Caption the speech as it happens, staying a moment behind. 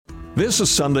This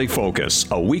is Sunday Focus,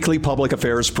 a weekly public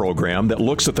affairs program that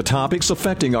looks at the topics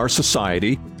affecting our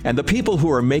society and the people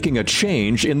who are making a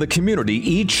change in the community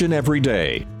each and every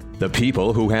day. The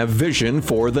people who have vision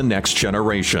for the next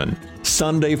generation.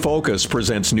 Sunday Focus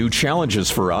presents new challenges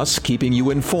for us, keeping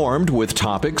you informed with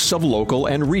topics of local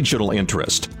and regional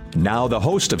interest. Now the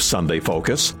host of Sunday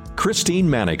Focus, Christine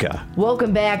Manica.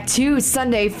 Welcome back to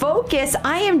Sunday Focus.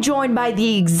 I am joined by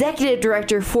the Executive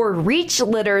Director for Reach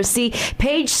Literacy,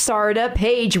 Paige Sarda.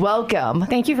 Paige, welcome.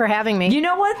 Thank you for having me. You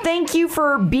know what? Thank you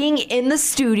for being in the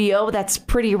studio. That's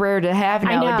pretty rare to have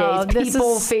nowadays.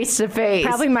 People face to face.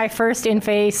 Probably my first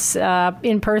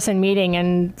in-person meeting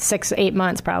in 6-8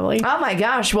 months, probably. Oh my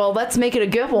gosh. Well, let's make it a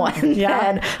good one.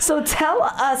 Yeah. So tell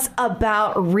us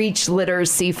about Reach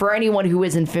Literacy for anyone who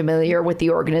isn't familiar with the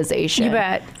organization. You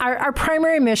bet. Our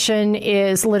primary mission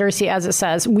is literacy, as it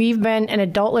says. We've been an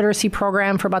adult literacy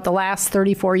program for about the last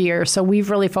 34 years, so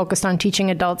we've really focused on teaching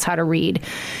adults how to read.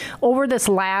 Over this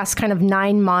last kind of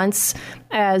 9 months,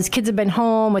 as kids have been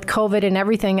home with COVID and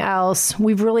everything else,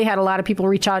 we've really had a lot of people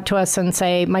reach out to us and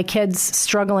say, my kid's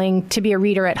struggling to be a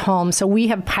reader at home. So we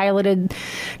have piloted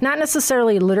not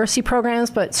necessarily literacy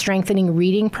programs, but strengthening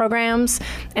reading programs.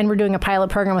 And we're doing a pilot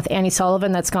program with Annie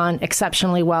Sullivan that's gone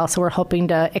exceptionally well. So we're hoping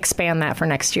to expand that for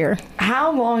next year.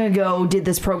 How long ago did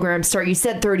this program start? You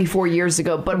said 34 years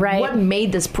ago, but What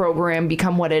made this program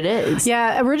become what it is?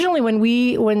 Yeah, originally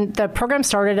when the program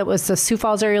started, it was the Sioux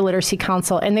Falls Area Literacy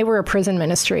Council, and they were a prison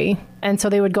ministry. And so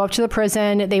they would go up to the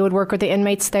prison, they would work with the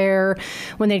inmates there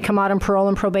when they'd come out on parole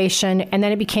and probation, and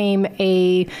then it became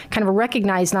a kind of a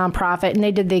recognized nonprofit, and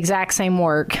they did the exact same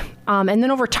work. And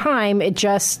then over time,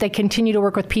 they continue to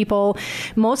work with people,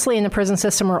 mostly in the prison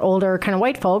system are older kind of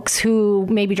white folks who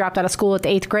maybe dropped out of school at the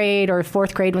 8th grade or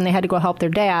 4th grade when they had to go help their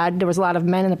dad. There was a lot of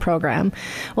men in the program.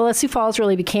 Well, as Sioux Falls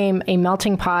really became a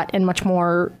melting pot and much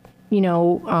more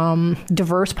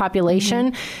diverse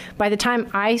population. Mm-hmm. By the time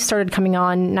I started coming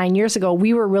on 9 years ago,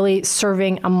 we were really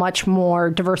serving a much more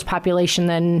diverse population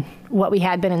than what we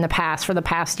had been in the past for the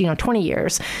past, 20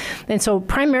 years. And so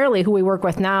primarily who we work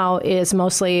with now is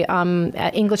mostly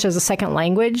English as a second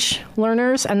language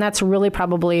learners. And that's really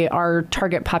probably our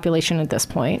target population at this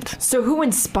point. So who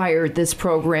inspired this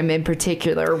program in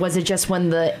particular? Was it just when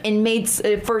the inmates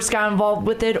first got involved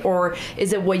with it? Or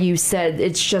is it what you said,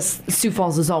 it's just Sioux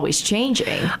Falls is always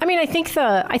changing? I mean, I think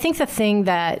the thing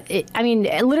that,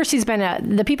 literacy's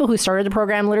been, the people who started the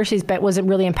program, wasn't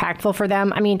really impactful for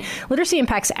them. I mean, literacy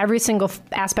impacts every single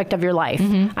aspect of your life.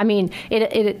 Mm-hmm. I mean,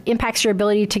 it impacts your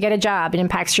ability to get a job. It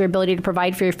impacts your ability to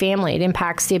provide for your family. It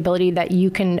impacts the ability that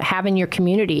you can have in your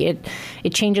community.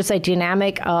 It changes the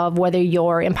dynamic of whether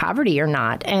you're in poverty or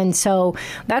not. And so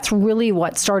that's really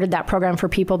what started that program for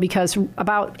people, because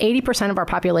about 80% of our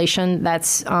population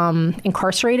that's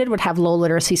incarcerated would have low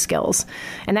literacy skills.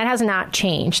 And that has not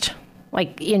changed.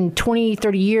 Like in 20,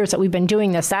 30 years that we've been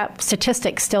doing this, that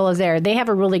statistic still is there. They have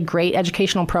a really great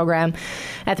educational program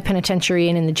at the penitentiary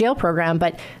and in the jail program,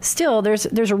 but still there's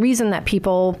a reason that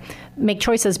people make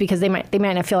choices because they might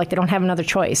not feel like they don't have another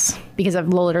choice because of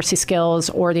low literacy skills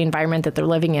or the environment that they're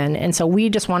living in. And so we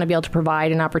just want to be able to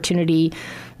provide an opportunity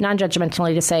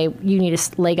non-judgmentally to say, you need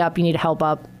a leg up, you need a help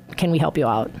up. Can we help you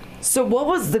out? So what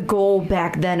was the goal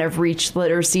back then of Reach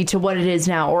Literacy to what it is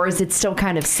now, or is it still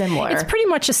kind of similar? It's pretty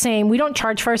much the same. We don't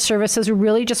charge for our services. We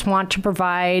really just want to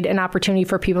provide an opportunity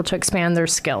for people to expand their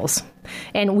skills.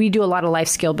 And we do a lot of life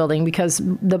skill building, because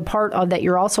the part of that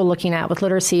you're also looking at with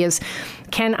literacy is,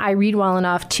 can I read well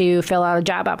enough to fill out a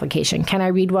job application? Can I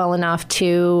read well enough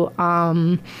to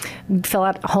fill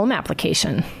out a home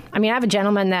application? I mean, I have a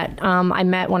gentleman that I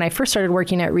met when I first started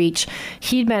working at Reach.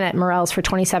 He'd been at Morrell's for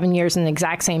 27 years in the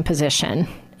exact same position.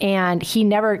 And he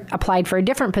never applied for a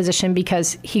different position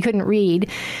because he couldn't read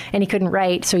and he couldn't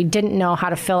write. So he didn't know how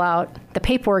to fill out the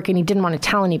paperwork, and he didn't want to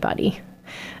tell anybody.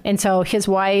 And so his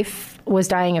wife was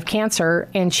dying of cancer,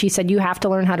 and she said, you have to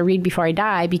learn how to read before I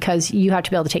die because you have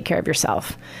to be able to take care of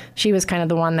yourself. She was kind of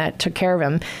the one that took care of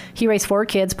him. He raised 4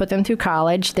 kids, put them through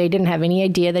college. They didn't have any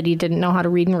idea that he didn't know how to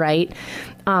read and write.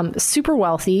 Super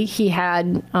wealthy. He had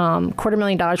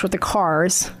 $250,000 worth of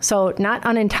cars. So not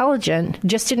unintelligent,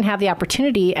 just didn't have the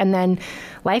opportunity. And then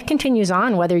life continues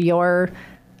on, whether you're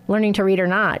learning to read or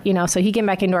not, so he came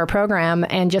back into our program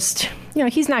and just,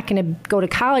 he's not going to go to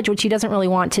college, which he doesn't really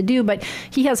want to do, but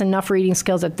he has enough reading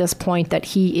skills at this point that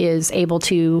he is able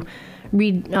to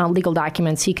read legal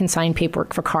documents. He can sign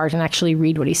paperwork for cars and actually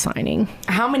read what he's signing.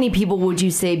 How many people would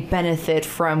you say benefit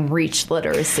from Reach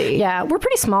Literacy? Yeah, we're a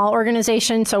pretty small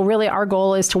organization, so really our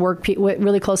goal is to work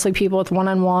really closely with people with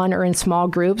one-on-one or in small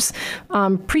groups.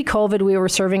 Pre-COVID, we were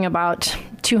serving about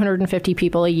 250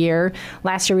 people a year.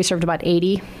 Last year, we served about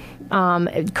 80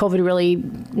 COVID really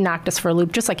knocked us for a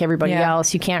loop, just like everybody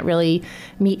else. You can't really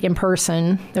meet in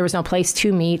person. There was no place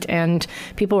to meet, and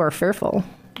people were fearful.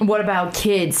 What about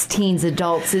kids, teens,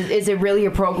 adults? Is it really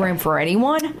a program for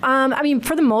anyone? I mean,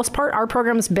 for the most part, our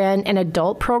program's been an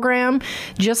adult program.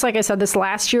 Just like I said, this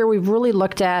last year, we've really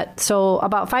looked at, so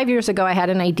about 5 years ago, I had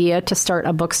an idea to start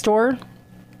a bookstore.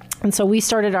 And so we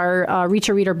started our Reach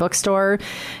a Reader bookstore.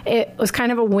 It was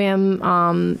kind of a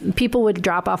whim. People would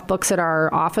drop off books at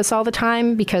our office all the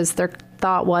time because their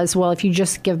thought was, well, if you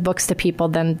just give books to people,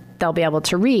 then they'll be able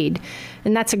to read.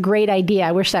 And that's a great idea.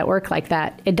 I wish that worked like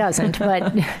that. It doesn't,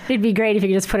 but it'd be great if you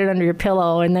could just put it under your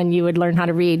pillow and then you would learn how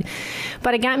to read.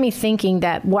 But it got me thinking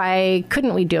that why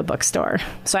couldn't we do a bookstore?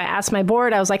 So I asked my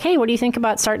board, I was like, hey, what do you think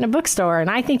about starting a bookstore?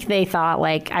 And I think they thought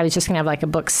like I was just going to have like a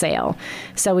book sale.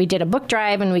 So we did a book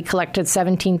drive and we collected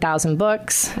 17,000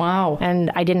 books. Wow.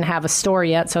 And I didn't have a store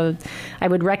yet. So I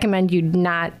would recommend you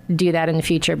not do that in the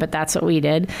future, but that's what we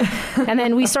did. And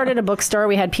then we started a bookstore.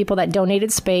 We had people that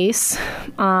donated space,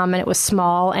 and it was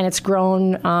small, and it's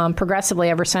grown progressively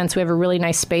ever since. We have a really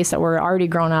nice space that we're already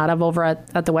grown out of over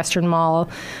at the Western Mall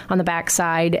on the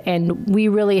backside, and we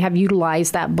really have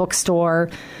utilized that bookstore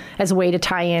as a way to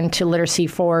tie into literacy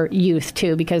for youth,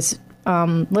 too, because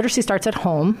literacy starts at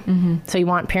home. Mm-hmm. So you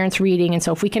want parents reading. And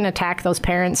so if we can attack those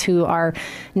parents who are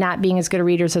not being as good of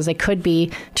readers as they could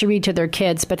be to read to their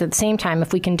kids, but at the same time,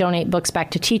 if we can donate books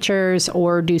back to teachers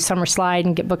or do summer slide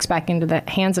and get books back into the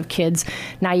hands of kids,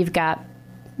 now you've got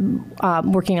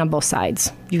working on both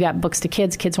sides. You've got books to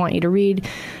kids. Kids want you to read.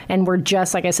 And we're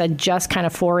just, like I said, just kind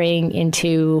of foraying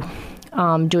into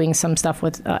doing some stuff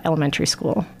with elementary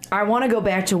school. I want to go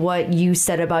back to what you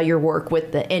said about your work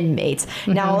with the inmates.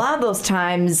 Mm-hmm. Now, a lot of those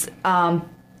times,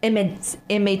 inmates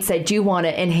that do want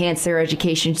to enhance their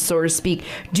education, so to speak,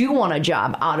 do want a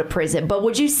job out of prison. But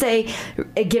would you say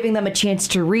giving them a chance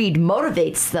to read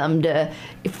motivates them to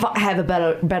have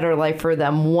a better life for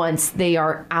them once they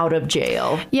are out of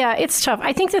jail? Yeah, it's tough.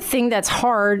 I think the thing that's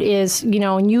hard is, you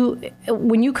know,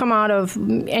 when you come out of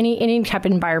any type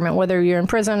of environment, whether you're in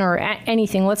prison or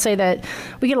anything, let's say that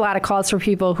we get a lot of calls for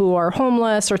people who are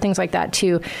homeless or things like that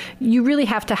too. You really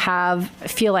have to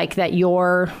feel like that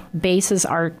your bases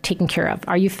are taken care of.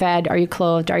 Are you fed? Are you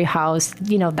clothed? Are you housed?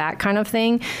 You know, that kind of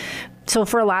thing. So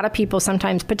for a lot of people,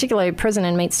 sometimes, particularly prison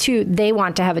inmates too, they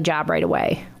want to have a job right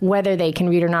away, whether they can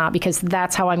read or not, because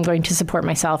that's how I'm going to support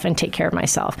myself and take care of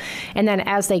myself. And then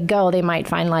as they go, they might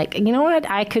find like, you know what,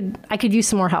 I could use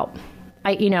some more help.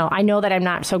 I know that I'm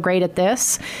not so great at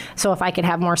this, so if I could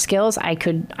have more skills, I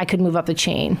could move up the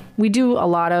chain. We do a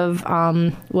lot of,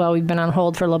 we've been on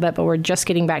hold for a little bit, but we're just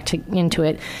getting back into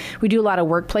it. We do a lot of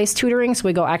workplace tutoring, so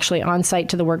we go actually on site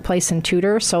to the workplace and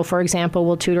tutor. So, for example,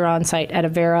 we'll tutor on site at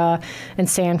Avera and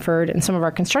Sanford and some of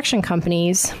our construction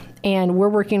companies, and we're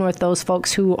working with those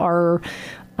folks who are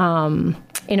in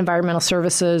environmental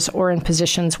services or in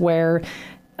positions where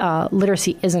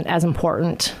literacy isn't as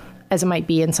important as it might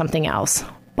be in something else.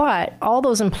 But all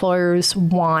those employers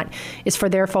want is for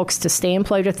their folks to stay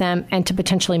employed with them and to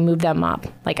potentially move them up,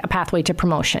 like a pathway to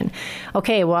promotion.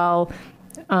 Okay, well,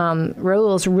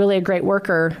 Raul's really a great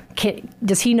worker.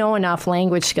 Does he know enough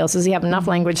language skills? Does he have enough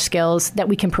language skills that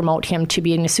we can promote him to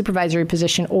be in a supervisory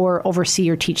position or oversee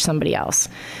or teach somebody else?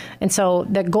 And so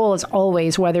the goal is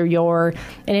always, whether you're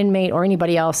an inmate or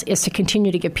anybody else, is to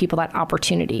continue to give people that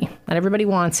opportunity. Not everybody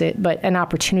wants it, but an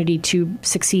opportunity to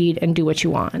succeed and do what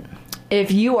you want. If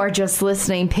you are just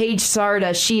listening, Paige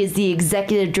Sarda, she is the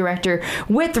executive director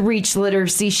with Reach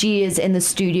Literacy. She is in the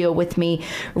studio with me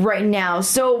right now.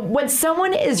 So when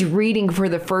someone is reading for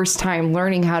the first time,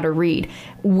 learning how to read,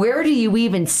 where do you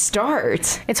even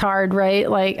start? It's hard, right?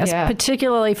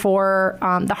 Particularly for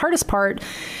the hardest part,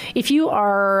 if you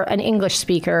are an English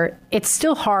speaker, it's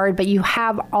still hard, but you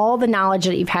have all the knowledge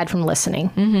that you've had from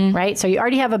listening, right? So you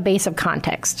already have a base of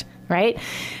context. Right?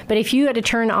 But if you had to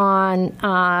turn on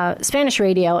Spanish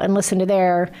radio and listen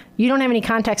to you don't have any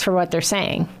context for what they're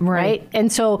saying, right? And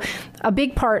so a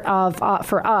big part of,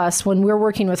 for us, when we're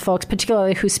working with folks,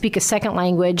 particularly who speak a second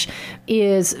language,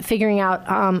 is figuring out,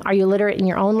 are you literate in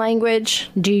your own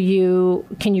language? Can you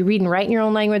read and write in your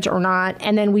own language or not?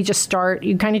 And then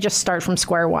you kind of just start from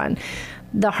square one.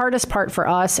 The hardest part for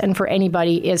us and for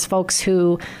anybody is folks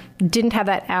who didn't have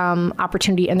that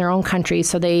opportunity in their own country,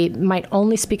 so they might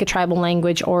only speak a tribal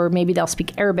language, or maybe they'll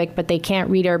speak Arabic, but they can't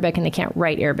read Arabic and they can't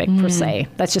write Arabic per se.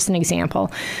 That's just an example.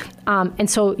 And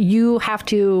so you have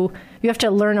to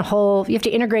learn you have to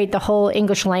integrate the whole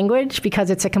English language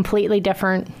because it's a completely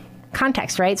different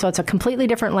context, right? So it's a completely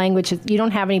different language. You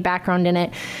don't have any background in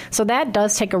it. So that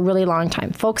does take a really long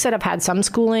time. Folks that have had some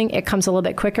schooling, it comes a little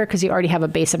bit quicker because you already have a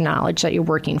base of knowledge that you're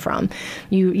working from.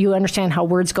 You understand how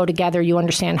words go together. You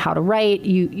understand how to write.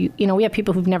 You know, we have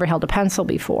people who've never held a pencil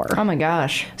before. Oh my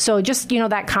gosh. So just, you know,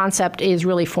 that concept is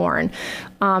really foreign.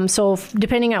 So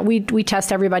depending on, we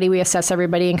test everybody, we assess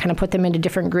everybody and kind of put them into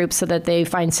different groups so that they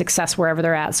find success wherever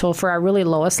they're at. So for our really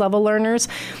lowest level learners,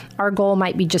 our goal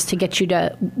might be just to get you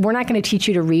to, we're not going to teach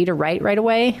you to read or write right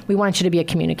away. We want you to be a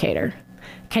communicator.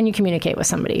 Can you communicate with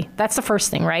somebody? That's the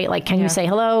first thing, right? Like, can you say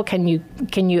hello? Can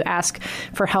you ask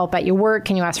for help at your work?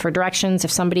 Can you ask for directions?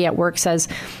 If somebody at work says,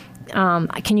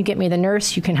 can you get me the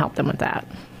nurse? You can help them with that.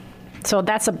 So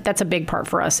that's a big part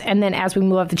for us. And then as we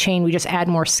move up the chain, we just add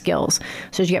more skills.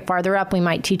 So as you get farther up, we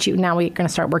might teach you, now we're going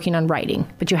to start working on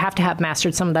writing. But you have to have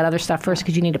mastered some of that other stuff first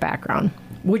because you need a background.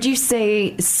 Would you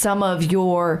say some of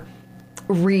your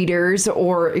readers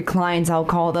or clients, I'll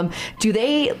call them, do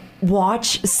they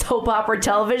watch soap opera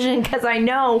television? Because I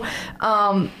know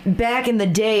back in the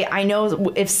day, I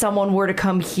know if someone were to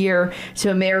come here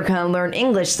to America and learn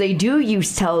English, they do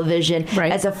use television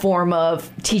as a form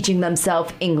of teaching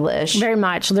themselves English. Very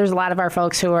much. There's a lot of our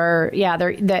folks who are,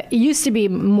 it used to be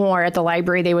more at the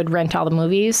library. They would rent all the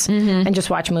movies and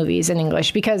just watch movies in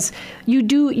English because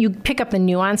you pick up the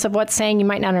nuance of what's saying. You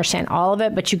might not understand all of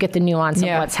it, but you get the nuance of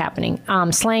what's happening.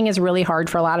 Slang is really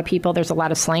hard for a lot of people. There's a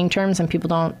lot of slang terms and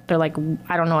people they're like,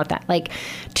 I don't know what that, like,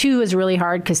 two is really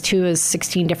hard because two is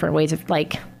 16 different ways of,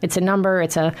 like, it's a number,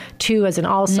 it's a two as an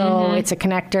also, it's a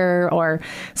connector,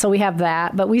 so we have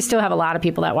that. But we still have a lot of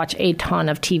people that watch a ton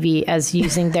of TV as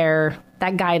using that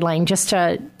guideline just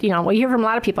to, we hear from a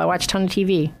lot of people, I watch a ton of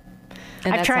TV.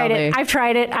 And I've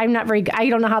tried it. I'm not very good. I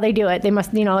don't know how they do it. They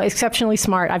must, exceptionally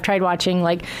smart. I've tried watching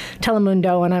like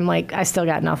Telemundo and I'm like, I still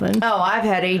got nothing. Oh, I've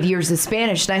had 8 years of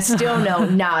Spanish and I still know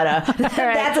nada.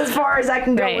 That's as far as I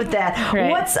can go with that.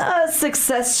 Right. What's a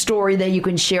success story that you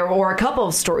can share or a couple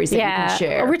of stories that you can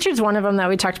share? Richard's one of them that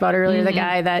we talked about earlier, the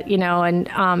guy that,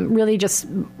 and really just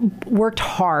worked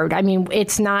hard. I mean,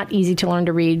 it's not easy to learn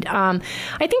to read. I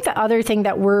think the other thing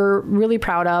that we're really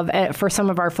proud of for some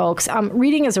of our folks,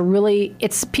 reading is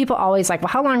it's people always like, well,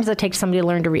 how long does it take somebody to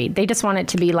learn to read? They just want it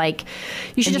to be like,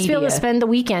 you should just be able to spend the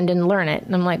weekend and learn it.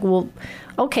 And I'm like, well,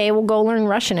 okay, we'll go learn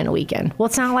Russian in a weekend. Well,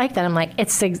 it's not like that. I'm like,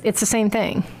 it's the same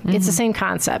thing. It's the same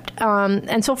concept.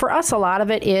 And so for us, a lot of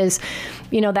it is,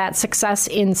 that success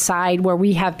inside where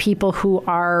we have people who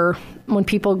are, when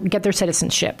people get their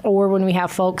citizenship, or when we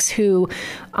have folks who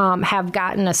have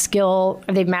gotten a skill,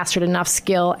 they've mastered enough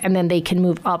skill, and then they can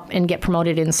move up and get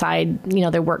promoted inside,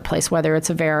 their workplace, whether it's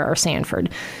Avera or Sanford.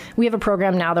 We have a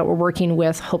program now that we're working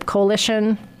with Hope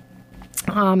Coalition.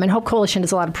 And Hope Coalition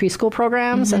does a lot of preschool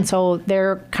programs, and so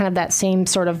they're kind of that same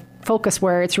sort of focus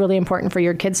where it's really important for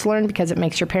your kids to learn because it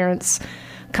makes your parents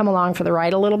come along for the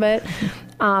ride a little bit.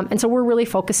 And so we're really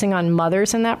focusing on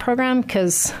mothers in that program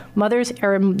because mothers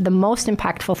are the most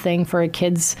impactful thing for a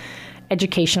kid's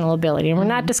educational ability. And we're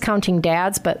not discounting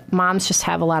dads, but moms just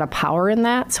have a lot of power in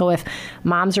that. So if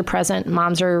moms are present,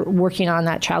 moms are working on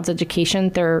that child's education,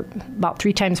 they're about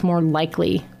 3 times more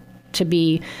likely to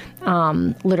be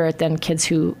literate than kids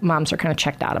who moms are kind of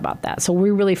checked out about that. So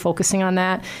we're really focusing on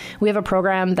that. We have a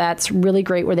program that's really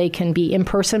great where they can be in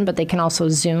person, but they can also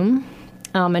Zoom.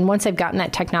 And once they've gotten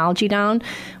that technology down,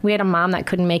 we had a mom that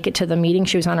couldn't make it to the meeting.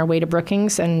 She was on her way to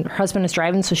Brookings, and her husband is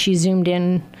driving, so she Zoomed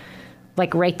in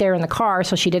like right there in the car,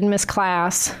 so she didn't miss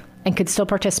class and could still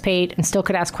participate and still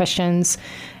could ask questions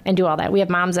and do all that. We have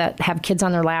moms that have kids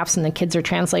on their laps, and the kids are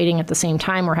translating at the same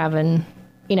time. We're having...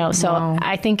 so wow.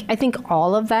 I think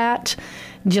all of that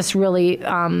just really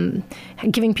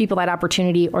giving people that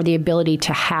opportunity or the ability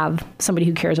to have somebody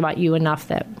who cares about you enough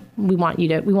that we want you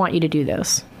to do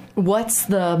this. What's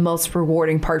the most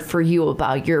rewarding part for you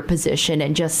about your position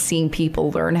and just seeing people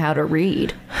learn how to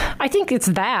read? I think it's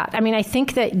that. I mean, I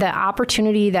think that the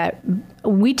opportunity that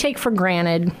we take for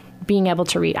granted being able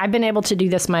to read. I've been able to do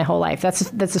this my whole life.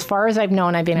 That's as far as I've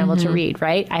known I've been able to read,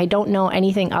 right? I don't know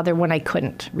anything other when I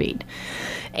couldn't read.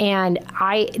 And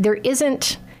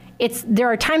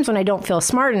there are times when I don't feel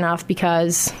smart enough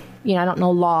because, I don't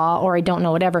know law or I don't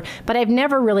know whatever, but I've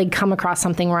never really come across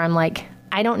something where I'm like,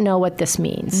 I don't know what this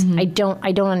means. I don't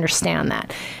understand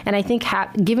that. And I think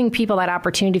giving people that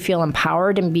opportunity to feel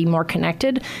empowered and be more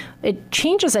connected, it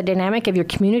changes the dynamic of your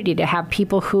community to have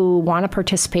people who want to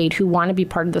participate, who want to be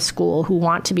part of the school, who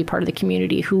want to be part of the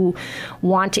community, who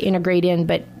want to integrate in,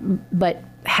 but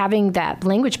having that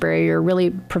language barrier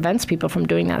really prevents people from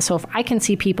doing that. So if I can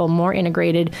see people more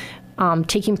integrated,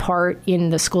 taking part in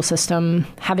the school system,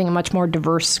 having a much more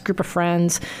diverse group of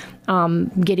friends,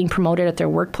 getting promoted at their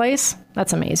workplace.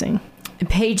 That's amazing.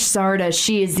 Paige Sarda,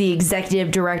 she is the executive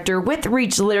director with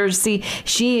Reach Literacy.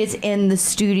 She is in the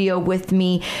studio with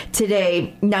me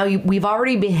today. Now, we've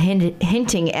already been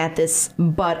hinting at this,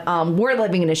 but we're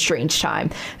living in a strange time.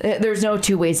 There's no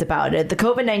two ways about it. The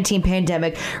COVID-19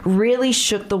 pandemic really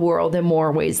shook the world in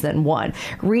more ways than one.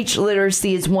 Reach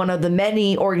Literacy is one of the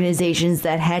many organizations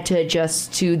that had to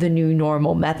adjust to the new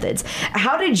normal methods.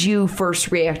 How did you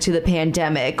first react to the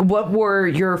pandemic? What were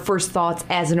your first thoughts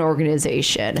as an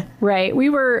organization? Right. We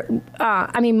were,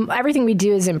 everything we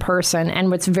do is in person,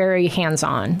 and it's very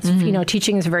hands-on. Mm-hmm.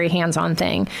 Teaching is a very hands-on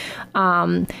thing.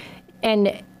 And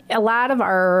a lot of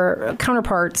our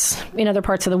counterparts in other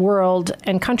parts of the world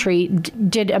and country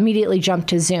did immediately jump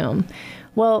to Zoom.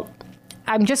 Well,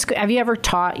 have you ever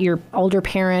taught your older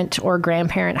parent or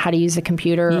grandparent how to use a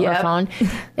computer or phone?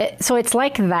 So it's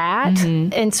like that.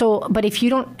 Mm-hmm. And so, but if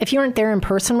you aren't there in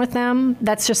person with them,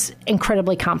 that's just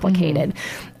incredibly complicated.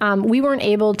 Mm-hmm. We weren't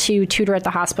able to tutor at the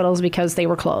hospitals because they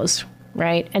were closed.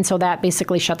 Right. And so that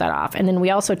basically shut that off. And then we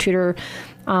also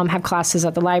have classes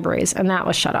at the libraries, and that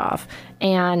was shut off.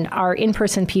 And our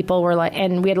in-person people were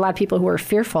and we had a lot of people who were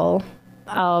fearful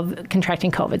of contracting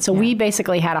COVID. So we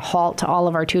basically had a halt to all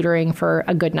of our tutoring for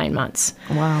a good 9 months.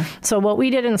 Wow. So what we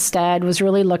did instead was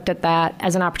really looked at that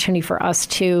as an opportunity for us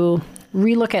to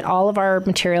relook at all of our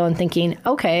material and thinking,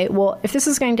 okay, well, if this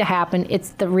is going to happen,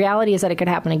 the reality is that it could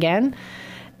happen again.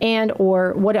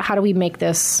 How do we make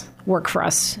this work for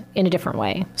us in a different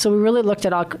way? So we really looked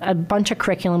at a bunch of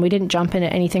curriculum. We didn't jump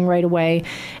into anything right away,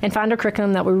 and found a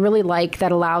curriculum that we really like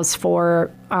that allows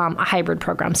for a hybrid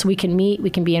program. So we can meet,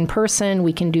 we can be in person,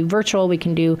 we can do virtual, we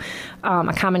can do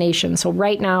a combination. So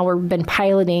right now we've been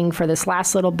piloting for this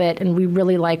last little bit, and we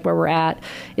really like where we're at,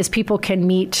 is people can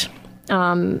meet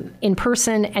in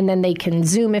person, and then they can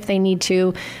Zoom if they need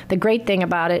to. The great thing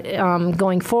about it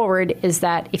going forward is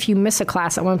that if you miss a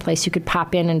class at one place, you could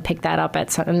pop in and pick that up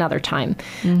at another time.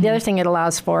 Mm-hmm. The other thing it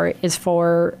allows for is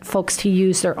for folks to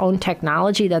use their own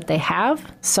technology that they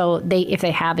have. So if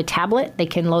they have a tablet, they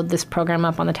can load this program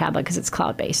up on the tablet because it's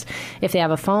cloud-based. If they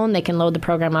have a phone, they can load the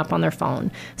program up on their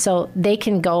phone. So they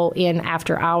can go in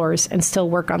after hours and still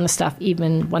work on the stuff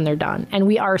even when they're done. And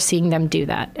we are seeing them do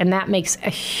that. And that makes a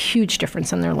huge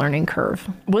difference in their learning curve.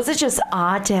 Was it just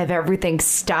odd to have everything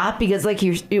stop? Because like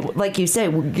you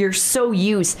said, you're so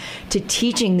used to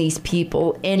teaching these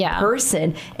people in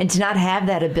person, and to not have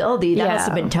that ability, that must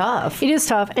have been tough. It is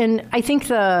tough. And I think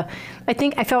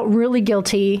I felt really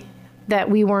guilty that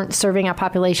we weren't serving our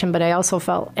population, but I also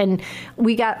felt, and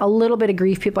we got a little bit of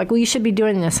grief. People like, well, you should be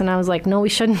doing this. And I was like, no, we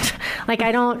shouldn't. Like,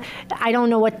 I don't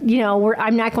know what,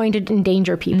 I'm not going to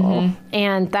endanger people. Mm-hmm.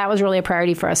 And that was really a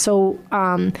priority for us. So,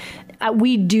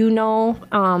 we do know,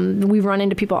 we run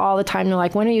into people all the time. They're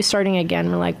like, when are you starting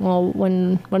again? We're like, well,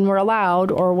 when we're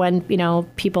allowed, or when,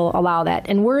 people allow that.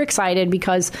 And we're excited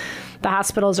because the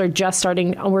hospitals are just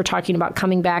starting. We're talking about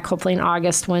coming back, hopefully in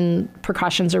August, when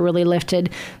precautions are really lifted.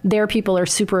 Their people are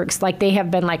super, they have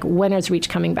been like, when is Reach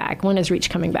coming back? When is Reach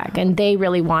coming back? And they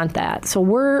really want that. So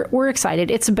we're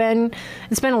excited. It's been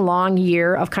a long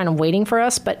year of kind of waiting for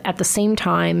us, but at the same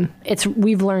time,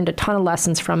 we've learned a ton of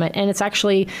lessons from it. And it's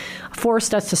actually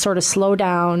forced us to sort of slow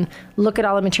down, look at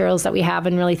all the materials that we have,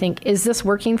 and really think, is this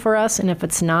working for us? And if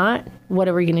it's not, what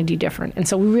are we going to do different? And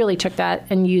so we really took that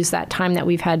and used that time that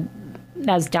we've had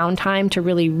as downtime to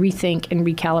really rethink and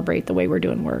recalibrate the way we're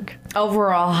doing work.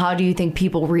 Overall, how do you think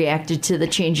people reacted to the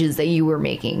changes that you were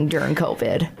making during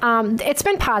COVID? It's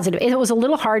been positive. It was a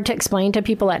little hard to explain to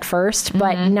people at first,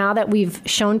 but now that we've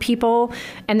shown people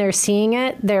and they're seeing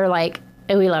it, they're like,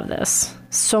 oh, we love this.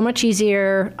 So much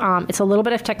easier. It's a little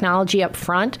bit of technology up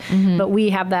front, but we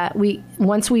have that.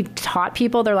 Once we've taught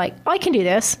people, they're like, oh, I can do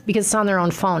this because it's on their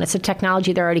own phone. It's a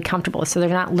technology they're already comfortable with, so they're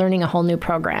not learning a whole new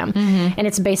program. And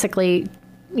it's basically,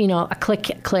 a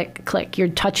click, click, click. You're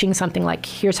touching something like,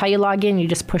 here's how you log in. You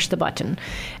just push the button.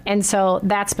 And so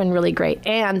that's been really great.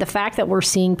 And the fact that we're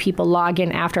seeing people log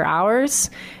in after hours,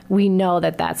 we know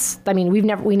that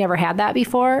we never had that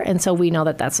before. And so we know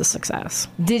that that's a success.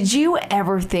 Did you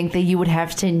ever think that you would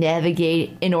have to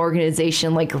navigate an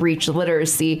organization like Reach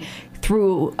Literacy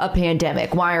through a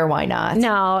pandemic? Why or why not?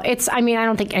 No, I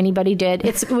don't think anybody did.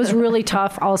 It was really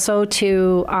tough also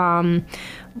to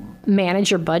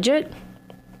manage your budget.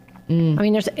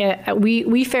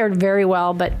 We fared very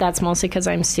well, but that's mostly because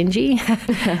I'm stingy.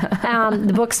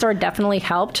 The bookstore definitely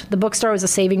helped. The bookstore was a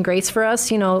saving grace for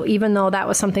us. Even though that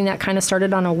was something that kind of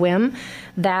started on a whim,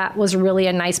 that was really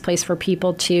a nice place for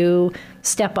people to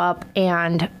step up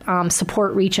and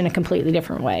support Reach in a completely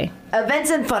different way. Events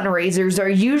and fundraisers are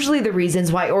usually the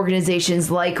reasons why organizations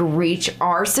like Reach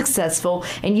are successful,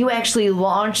 and you actually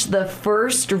launched the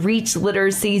first Reach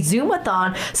Literacy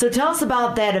Zoomathon. So tell us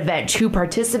about that event. Who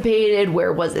participated?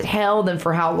 Where was it held? And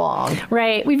for how long?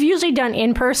 Right. We've usually done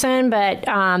in person, but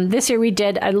this year we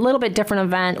did a little bit different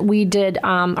event. We did a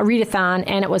readathon,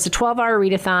 and it was a 12-hour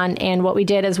readathon. And what we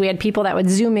did is we had people that would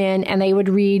Zoom in, and they would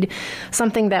read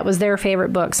something that was their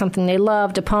favorite book, something they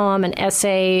loved, a poem, an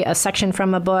essay, a section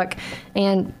from a book.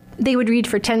 And they would read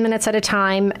for 10 minutes at a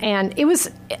time, and it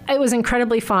was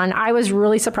incredibly fun. I was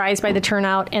really surprised by the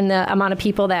turnout and the amount of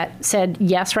people that said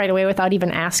yes right away without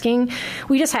even asking.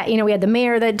 We just had, we had the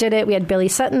mayor that did it. We had Billy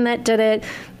Sutton that did it.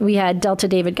 We had Delta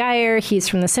David Geyer. He's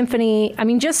from the symphony. I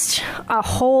mean, just a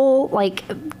whole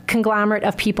conglomerate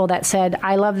of people that said,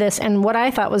 I love this. And what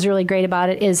I thought was really great about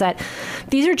it is that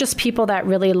these are just people that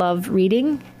really love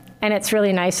reading. And it's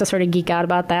really nice to sort of geek out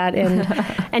about that.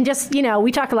 And just,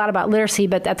 we talk a lot about literacy,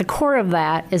 but at the core of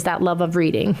that is that love of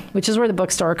reading, which is where the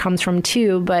bookstore comes from,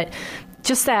 too. But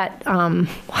just that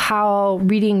how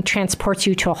reading transports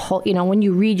you to a whole, when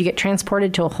you read, you get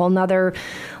transported to a whole nother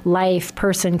life,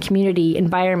 person, community,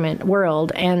 environment,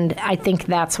 world. And I think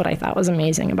that's what I thought was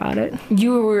amazing about it.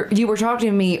 You were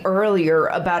talking to me earlier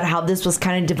about how this was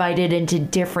kind of divided into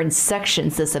different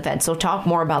sections, this event. So talk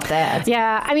more about that.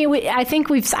 Yeah. I mean, I think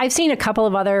I've seen a couple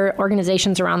of other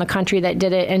organizations around the country that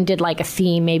did it and did like a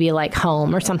theme, maybe like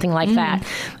home or something like that.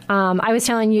 I was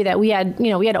telling you that we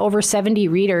had over 70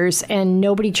 readers and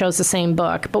nobody chose the same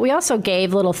book, but we also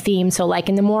gave little themes. So like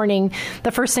in the morning,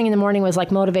 the first thing in the morning was like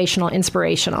motivational,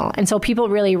 inspirational. And so people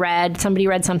really somebody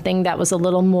read something that was a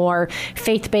little more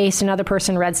faith-based. Another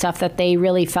person read stuff that they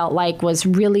really felt like was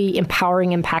really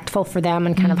empowering, impactful for them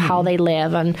and kind of how they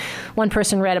live. And one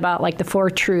person read about like the 4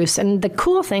 truths. And the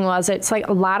cool thing was it's like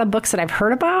a lot of books that I've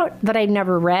heard about that I'd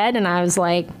never read. And I was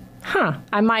like,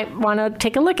 I might want to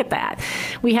take a look at that.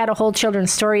 We had a whole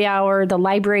children's story hour. The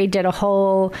library did a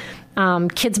whole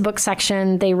kids book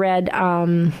section. They read, I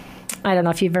don't know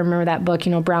if you remember that book,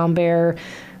 Brown Bear.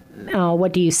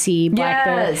 What do you see? Black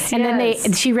Bear. And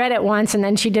then she read it once and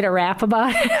then she did a rap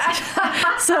about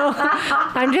it. So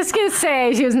I'm just going to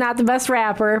say she was not the best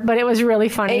rapper, but it was really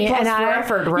funny. A+ for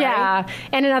effort, right? Yeah.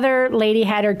 And another lady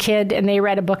had her kid and they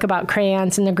read a book about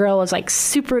crayons and the girl was like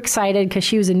super excited because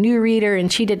she was a new reader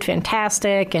and she did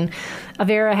fantastic. And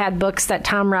Avera had books that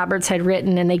Tom Roberts had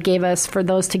written and they gave us for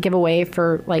those to give away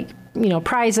for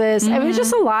prizes. It was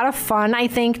just a lot of fun, I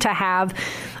think, to have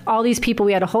all these people.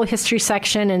 We had a whole history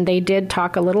section and they did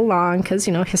talk a little long because,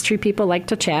 history people like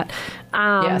to chat.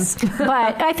 Yes.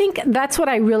 But I think that's what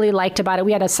I really liked about it.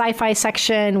 We had a sci-fi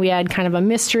section. We had kind of a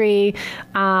mystery.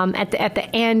 At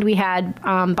the end, we had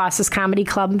Boss's Comedy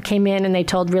Club came in and they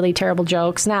told really terrible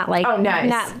jokes. Not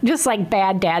just like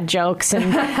bad dad jokes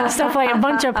and stuff like a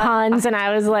bunch of puns. And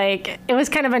I was like, it was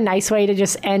kind of a nice way to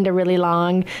just end a really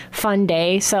long, fun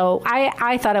day. So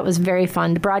I thought it was very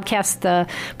fun. The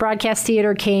broadcast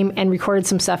theater came and recorded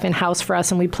some stuff in-house for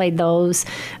us, and we played those.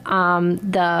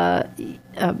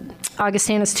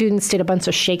 Augustana students did a bunch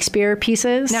of Shakespeare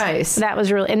pieces. Nice. That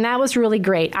was really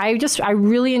great. I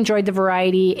really enjoyed the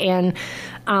variety and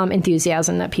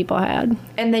enthusiasm that people had.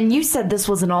 And then you said this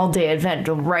was an all-day event,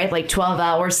 right? Like 12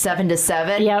 hours, 7 to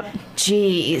 7? Yep.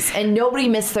 Jeez. And nobody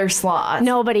missed their slots.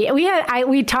 Nobody.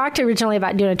 We talked originally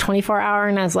about doing a 24-hour,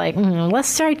 and I was like,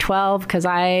 let's try 12 because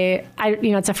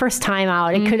it's a first time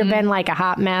out. It could have been like a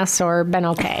hot mess or been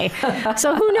okay.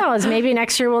 So who knows? Maybe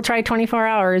next year we'll try 24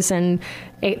 hours and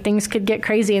things could get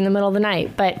crazy in the middle of the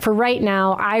night. But for right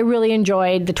now, I really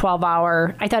enjoyed the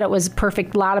 12-hour. I thought it was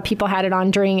perfect. A lot of people had it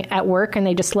on at work and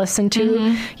they just listened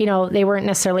to, they weren't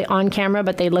necessarily on camera,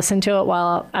 but they listened to it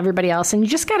while everybody else. And you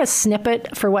just got a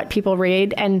snippet for what people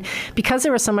read. And because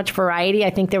there was so much variety, I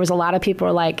think there was a lot of people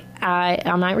who were like, I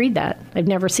might read that. I've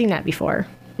never seen that before.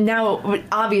 Now,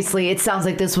 obviously, it sounds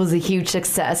like this was a huge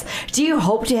success. Do you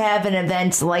hope to have an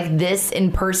event like this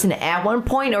in person at one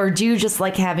point, or do you just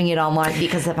like having it online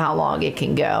because of how long it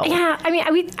can go? Yeah, I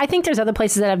mean, I think there's other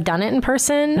places that have done it in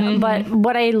person, but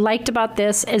what I liked about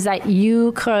this is that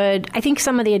I think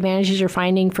some of the advantages you're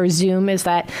finding for Zoom is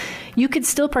that you could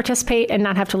still participate and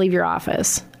not have to leave your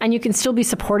office. And you can still be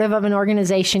supportive of an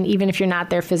organization even if you're not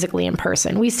there physically in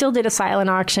person. We still did a silent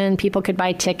auction. People could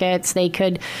buy tickets. They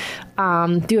could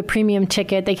do a premium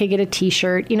ticket. They could get a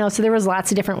T-shirt. So there was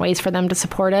lots of different ways for them to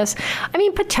support us. I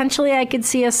mean, potentially I could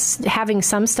see us having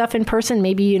some stuff in person.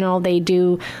 Maybe, they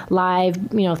do live,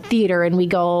 theater and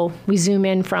we Zoom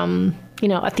in from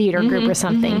a theater group or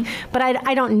something. But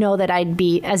I don't know that I'd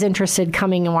be as interested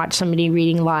coming and watch somebody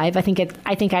reading live. I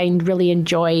think I really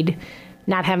enjoyed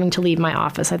not having to leave my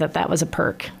office. I thought that was a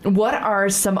perk. What are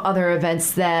some other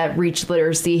events that Reach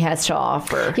Literacy has to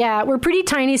offer? Yeah, we're pretty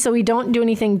tiny, so we don't do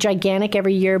anything gigantic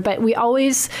every year, but we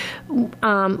always,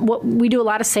 we do a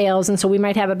lot of sales, and so we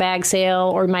might have a bag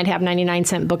sale or we might have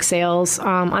 99-cent book sales.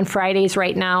 On Fridays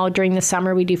right now, during the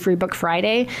summer, we do Free Book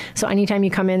Friday. So anytime you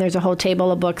come in, there's a whole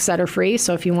table of books that are free.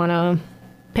 So if you want to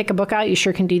pick a book out, you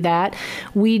sure can do that.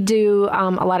 We do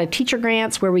a lot of teacher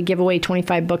grants where we give away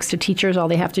 25 books to teachers. All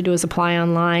they have to do is apply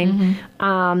online.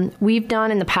 We've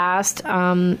done in the past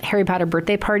Harry Potter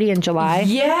birthday party in July.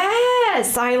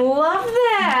 Yes, I love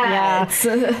that.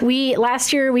 Yeah.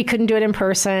 Last year we couldn't do it in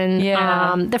person.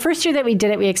 Yeah. The first year that we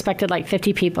did it, we expected like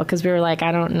 50 people because we were like,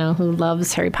 I don't know who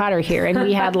loves Harry Potter here. And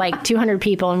we had like 200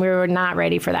 people and we were not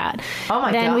ready for that. Oh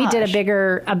my Then gosh. we did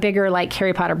a bigger like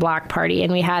Harry Potter block party,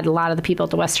 and we had a lot of the people at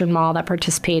the Western Mall that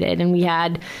participated, and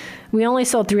we only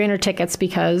sold 300 tickets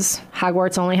because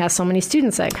Hogwarts only has so many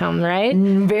students that come, right?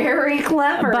 Very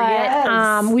clever, But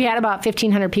yes. we had about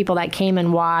 1,500 people that came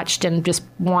and watched and just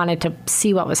wanted to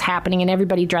see what was happening, and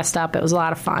everybody dressed up. It was a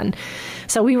lot of fun.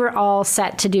 So we were all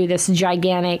set to do this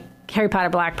gigantic Harry Potter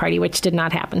block party, which did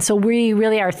not happen. So we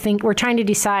really are we're trying to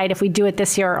decide if we do it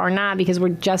this year or not, because we're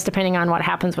just depending on what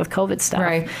happens with COVID stuff.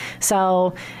 Right.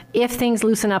 So if things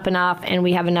loosen up enough and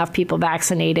we have enough people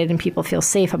vaccinated and people feel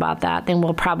safe about that, then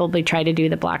we'll probably try to do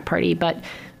the block party. But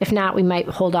if not, we might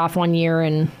hold off 1 year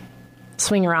and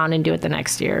swing around and do it the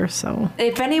next year. So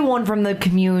if anyone from the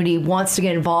community wants to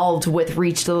get involved with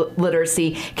Reach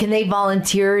Literacy, can they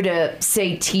volunteer to,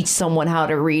 say, teach someone how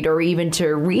to read or even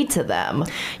to read to them?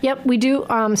 Yep, we do.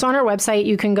 So on our website,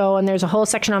 you can go and there's a whole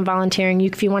section on volunteering.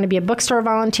 If you want to be a bookstore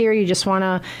volunteer, you just want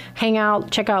to hang out,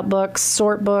 check out books,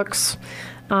 sort books,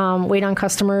 wait on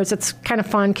customers. It's kind of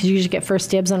fun because you usually get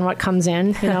first dibs on what comes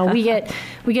in. You know, we get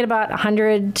about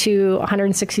 100 to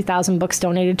 160,000 books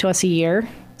donated to us a year.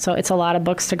 So it's a lot of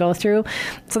books to go through.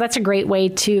 So that's a great way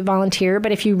to volunteer.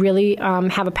 But if you really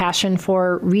have a passion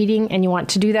for reading and you want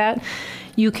to do that,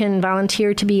 you can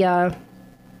volunteer to be a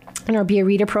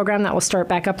reader program that will start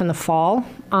back up in the fall.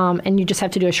 And you just have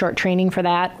to do a short training for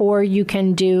that. Or you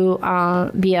can be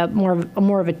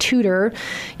more of a tutor.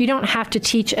 You don't have to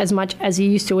teach as much as you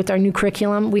used to with our new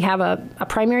curriculum. We have a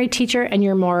primary teacher, and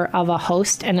you're more of a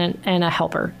host and a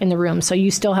helper in the room. So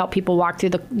you still help people walk through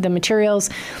the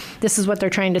materials. This is what they're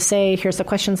trying to say. Here's the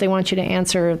questions they want you to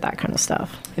answer, that kind of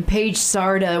stuff. And Paige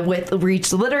Sarda with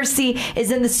Reach Literacy is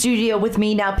in the studio with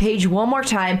me now. Paige, one more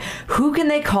time, who can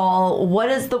they call? What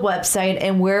is the website,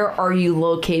 and where are you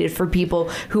located for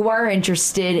people who are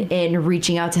interested in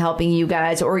reaching out to helping you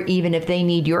guys, or even if they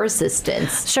need your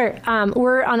assistance? Sure.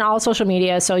 We're on all social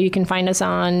media, so you can find us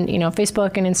on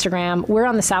Facebook and Instagram. We're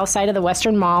on the south side of the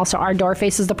Western Mall, so our door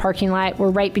faces the parking lot. We're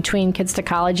right between Kids to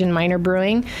College and Minor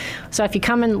Brewing. So if you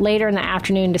come in later in the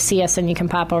afternoon to see us, then you can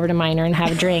pop over to Minor and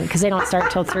have a drink, because they don't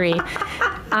start till 3.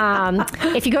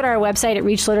 If you go to our website at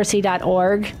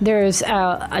reachliteracy.org, there's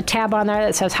a tab on there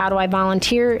that says, how do I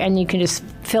volunteer? And you can just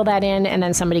fill that in, and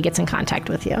then somebody gets in contact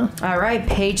with you. All right,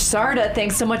 Paige Sarda,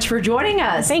 thanks so much for joining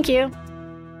us. Thank you.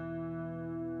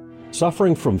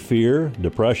 Suffering from fear,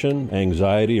 depression,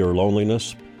 anxiety, or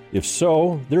loneliness? If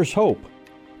so, there's hope.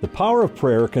 The power of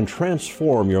prayer can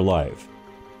transform your life.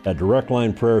 At Direct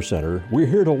Line Prayer Center, we're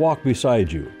here to walk beside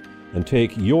you and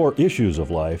take your issues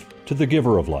of life to the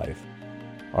Giver of Life.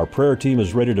 Our prayer team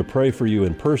is ready to pray for you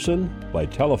in person, by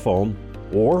telephone,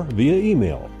 or via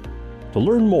email. To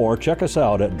learn more, check us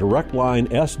out at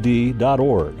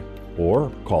directlinesd.org or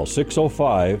call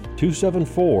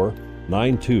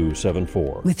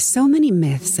 605-274-9274. With so many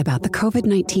myths about the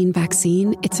COVID-19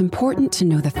 vaccine, it's important to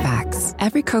know the facts.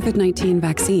 Every COVID-19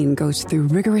 vaccine goes through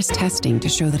rigorous testing to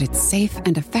show that it's safe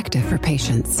and effective for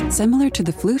patients. Similar to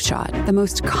the flu shot, the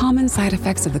most common side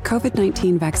effects of the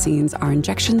COVID-19 vaccines are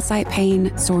injection site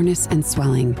pain, soreness, and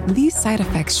swelling. These side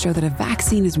effects show that a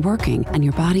vaccine is working and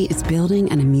your body is building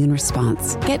an immune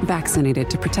response. Get vaccinated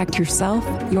to protect yourself,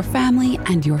 your family,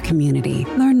 and your community.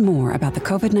 Learn more about the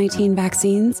COVID-19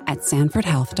 vaccines at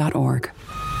sanfordhealth.org.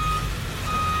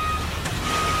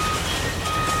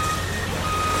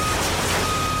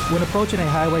 When approaching a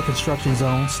highway construction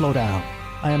zone, slow down.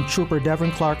 I am Trooper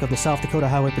Devin Clark of the South Dakota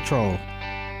Highway Patrol.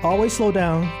 Always slow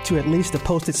down to at least the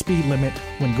posted speed limit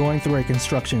when going through a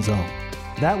construction zone.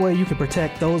 That way you can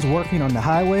protect those working on the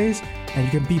highways, and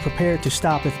you can be prepared to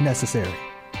stop if necessary.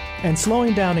 And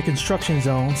slowing down in construction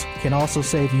zones can also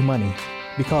save you money,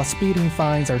 because speeding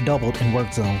fines are doubled in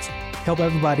work zones. Help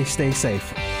everybody stay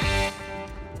safe.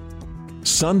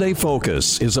 Sunday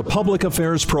Focus is a public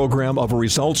affairs program of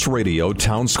Results Radio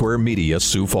Town Square Media,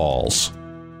 Sioux Falls.